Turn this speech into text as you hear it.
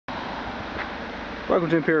Welcome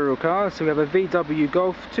to Imperial Cars. So we have a VW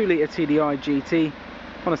Golf 2 litre TDI GT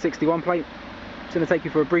on a 61 plate. It's going to take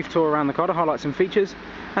you for a brief tour around the car to highlight some features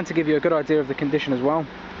and to give you a good idea of the condition as well.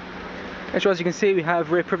 So as you can see, we have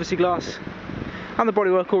rear privacy glass and the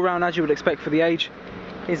bodywork all round as you would expect for the age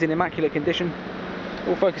is in immaculate condition.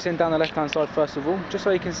 We'll focus in down the left hand side first of all, just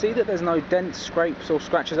so you can see that there's no dents, scrapes or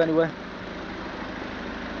scratches anywhere.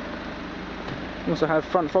 We also have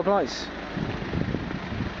front fog lights,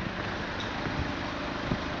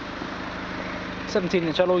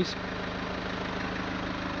 17-inch alloys.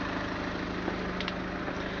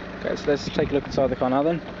 Okay, so let's take a look inside the car now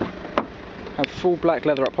then. Have full black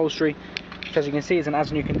leather upholstery, which as you can see is in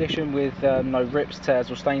as new condition with no rips,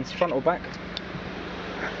 tears or stains front or back.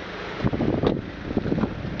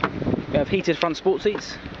 We have heated front sport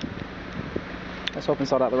seats. Let's hop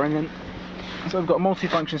inside out the rain then. So we've got a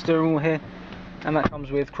multi-function steering wheel here, and that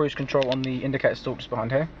comes with cruise control on the indicator stalk just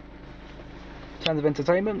behind here. In terms of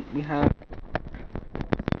entertainment, we have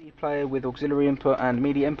a player with auxiliary input and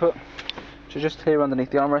media input, which is just here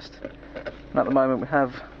underneath the armrest. And at the moment we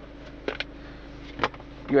have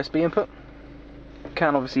USB input. You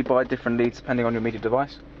can obviously buy different leads depending on your media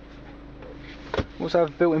device. We also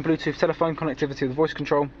have built-in Bluetooth telephone connectivity with voice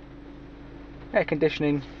control, air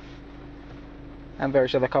conditioning and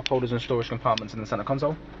various other cup holders and storage compartments in the centre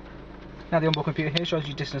console. Now the onboard computer here shows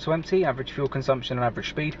you distance to empty, average fuel consumption and average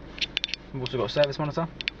speed. We've also got a service monitor,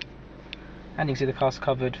 and you can see the car's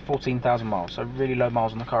covered 14,000 miles, so really low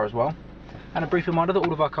miles on the car as well. And a brief reminder that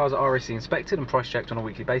all of our cars are RAC inspected and price checked on a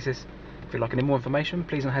weekly basis. If you'd like any more information,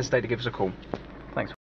 please don't hesitate to give us a call. Thanks.